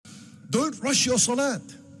Don't rush your salat.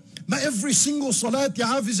 Every single salat you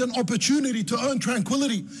have is an opportunity to earn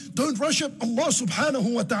tranquility. Don't rush it. Allah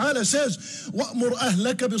subhanahu wa ta'ala says, وَأْمُرْ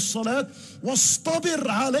أَهْلَكَ بِالصَّلَاةِ وَاصْطَبِرْ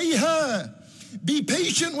عَلَيْهَا. Be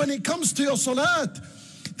patient when it comes to your salat.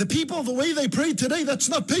 The people, the way they pray today, that's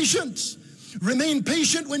not patience. Remain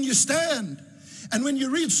patient when you stand. And when you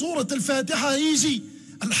read Surah Al-Fatiha, easy.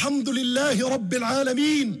 Alhamdulillahi Rabbil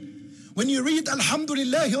Alameen. When you read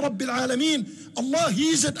Alhamdulillahi Rabbil Alameen, Allah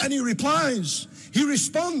hears it and He replies. He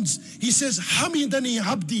responds. He says, Hamidani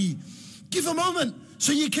Abdi. Give a moment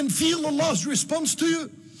so you can feel Allah's response to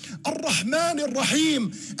you. Ar-Rahman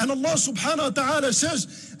Ar-Rahim. And Allah subhanahu wa ta'ala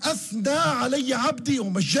says, Athna alayya abdi wa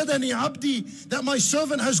majjadani abdi. That my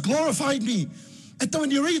servant has glorified me. And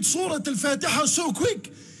when you read Surah Al-Fatiha so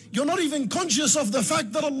quick, you're not even conscious of the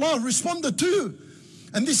fact that Allah responded to you.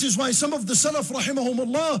 And this is why some of the Salaf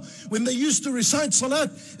rahimahumullah, when they used to recite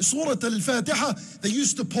Salat, Surah Al-Fatiha, they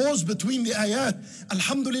used to pause between the ayat.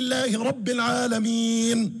 Alhamdulillahi Rabbil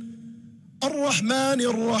Alameen, Ar-Rahman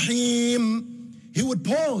Ar-Rahim. He would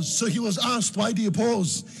pause. So he was asked, why do you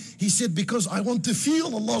pause? He said, because I want to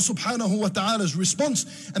feel Allah subhanahu wa ta'ala's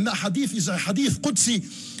response. And that hadith is a hadith Qudsi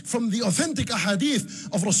from the authentic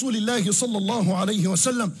ahadith of Rasulullah sallallahu alayhi wa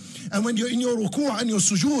sallam. And when you're in your ruku' and your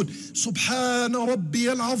sujood, Subhana Rabbi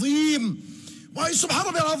al-Azim. Why Subhana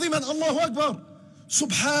Rabbi al-Azim and Allahu Akbar?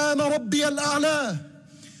 Subhana Rabbi al-A'la.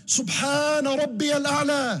 Subhana Rabbi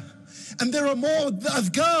al-A'la. And there are more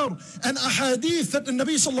adhkar and ahadith that the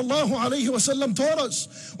Nabi sallallahu alayhi wa sallam taught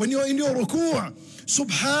us. When you're in your ruku',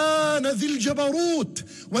 Subhana dhil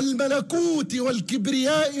jabarut wal malakut wal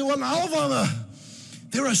kibriyai wal azamah.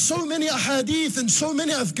 There are so many ahadith and so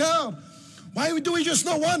many adhkar. Why do we just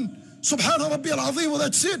know one? Subhana Rabbi al-Azim, well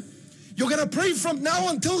that's it. You're going to pray from now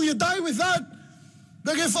until you die with that.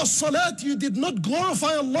 Like if a salat, you did not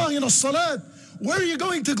glorify Allah in a salat, where are you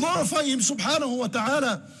going to glorify Him subhanahu wa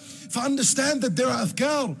ta'ala? For understand that there are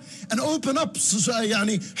adhkar, and open up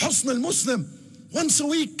Husn al-Muslim once a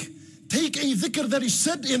week. Take a dhikr that is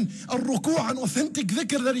said in a ruku', an authentic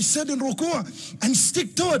dhikr that is said in ruku', and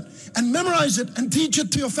stick to it and memorize it and teach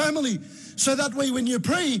it to your family. So that way when you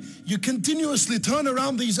pray, you continuously turn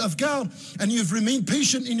around these adhkar and you've remained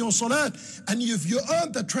patient in your salat and you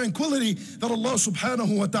earned the tranquility that Allah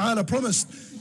subhanahu wa ta'ala promised.